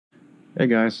Hey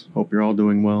guys, hope you're all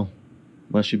doing well.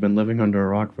 Unless you've been living under a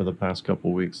rock for the past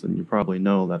couple weeks, then you probably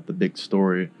know that the big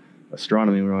story,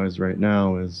 astronomy-wise, right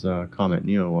now is Comet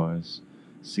NEOWISE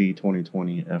C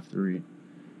 2020 F3,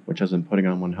 which has been putting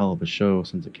on one hell of a show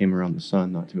since it came around the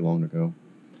sun not too long ago.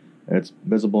 It's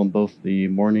visible in both the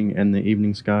morning and the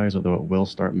evening skies, although it will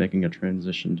start making a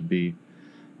transition to be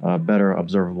better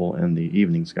observable in the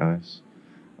evening skies.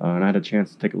 And I had a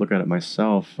chance to take a look at it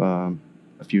myself a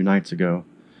few nights ago,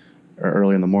 or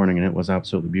early in the morning, and it was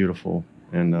absolutely beautiful.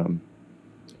 And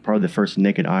probably the first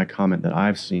naked eye comet that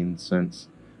I've seen since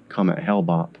Comet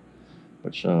Hale-Bopp,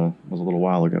 which was a little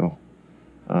while ago.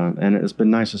 And it's been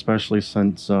nice, especially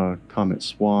since Comet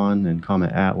Swan and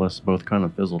Comet Atlas both kind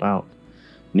of fizzled out.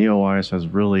 NEOWISE has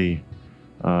really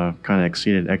kind of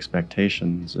exceeded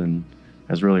expectations and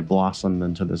has really blossomed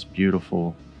into this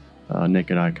beautiful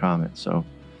naked eye comet. So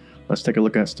let's take a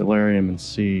look at Stellarium and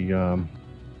see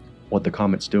what the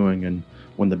comet's doing and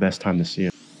when the best time to see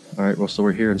it. Alright, well, so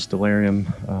we're here in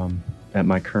Stellarium at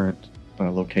my current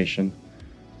location,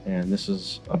 and this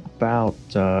is about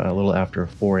a little after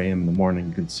 4 a.m. in the morning.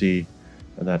 You can see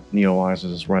that NEOWISE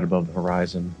is right above the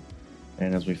horizon,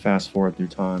 and as we fast forward through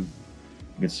time,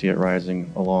 you can see it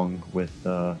rising along with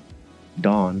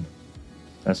dawn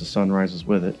as the sun rises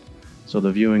with it. So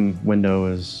the viewing window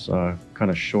is kind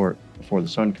of short before the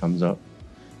sun comes up,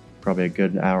 probably a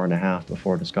good hour and a half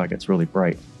before the sky gets really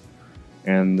bright.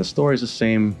 And the story is the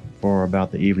same for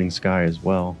about the evening sky as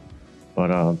well,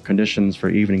 but conditions for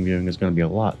evening viewing is going to be a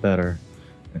lot better.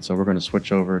 And so we're going to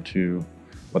switch over to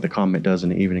what the comet does in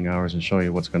the evening hours and show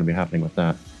you what's going to be happening with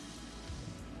that.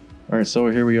 Alright, so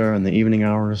here we are in the evening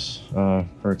hours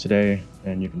for today,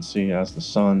 and you can see as the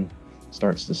sun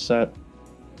starts to set,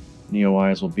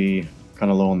 NEOWISE will be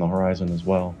kind of low on the horizon as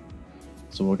well.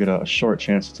 So we'll get a short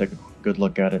chance to take a good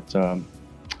look at it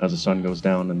as the sun goes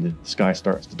down and the sky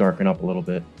starts to darken up a little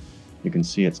bit. You can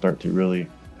see it start to really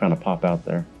kind of pop out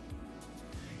there.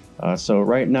 So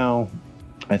right now,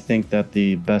 I think that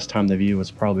the best time to view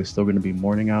is probably still going to be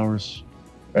morning hours,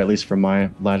 or at least for my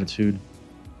latitude.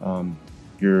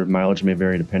 Your mileage may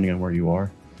vary depending on where you are,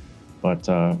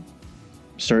 but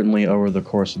certainly over the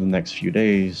course of the next few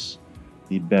days,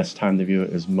 the best time to view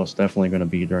it is most definitely going to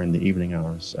be during the evening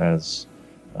hours. As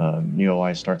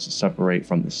NEOWISE starts to separate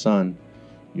from the sun,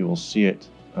 you will see it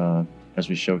as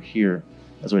we show here.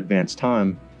 As we advance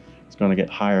time, it's going to get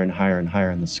higher and higher and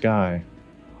higher in the sky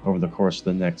over the course of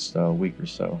the next week or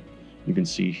so. You can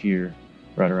see here,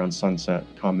 right around sunset,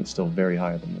 comet's still very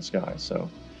high up in the sky. So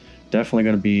definitely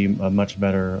going to be a much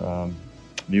better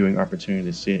viewing opportunity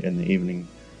to see it in the evening,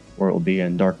 where it will be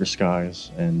in darker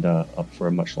skies and up for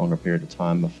a much longer period of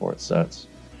time before it sets.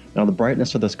 Now the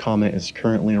brightness of this comet is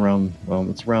currently around,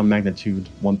 it's around magnitude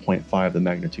 1.5 to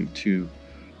magnitude 2.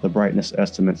 The brightness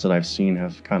estimates that I've seen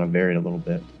have kind of varied a little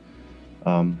bit.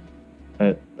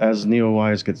 As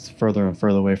NEOWISE gets further and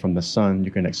further away from the sun,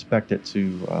 you can expect it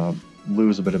to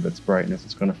lose a bit of its brightness.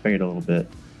 It's going to fade a little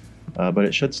bit, but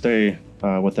it should stay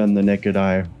within the naked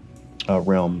eye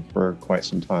realm for quite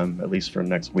some time, at least for the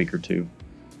next week or two.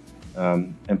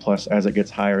 And plus, as it gets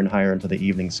higher and higher into the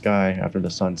evening sky after the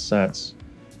sun sets,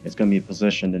 it's going to be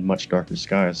positioned in much darker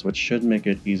skies, which should make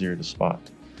it easier to spot.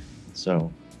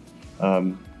 So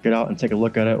get out and take a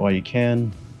look at it while you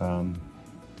can.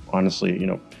 Honestly, you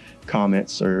know,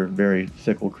 comets are very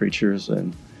fickle creatures,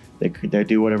 and they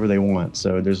do whatever they want.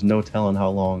 So there's no telling how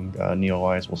long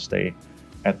NEOWISE will stay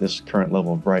at this current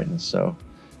level of brightness. So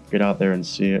get out there and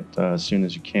see it as soon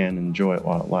as you can, and enjoy it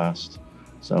while it lasts.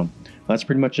 So that's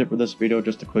pretty much it for this video.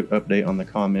 Just a quick update on the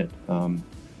comet.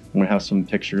 I'm going to have some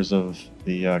pictures of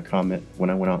the comet when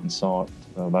I went out and saw it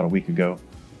about a week ago.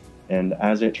 And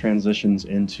as it transitions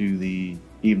into the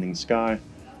evening sky,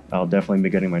 I'll definitely be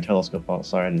getting my telescope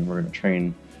outside, and we're going to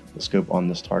train the scope on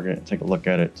this target and take a look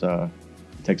at it,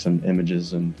 take some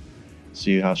images and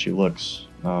see how she looks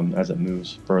as it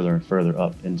moves further and further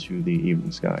up into the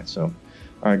evening sky. So,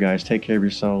 alright guys, take care of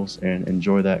yourselves and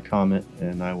enjoy that comet,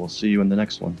 and I will see you in the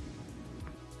next one.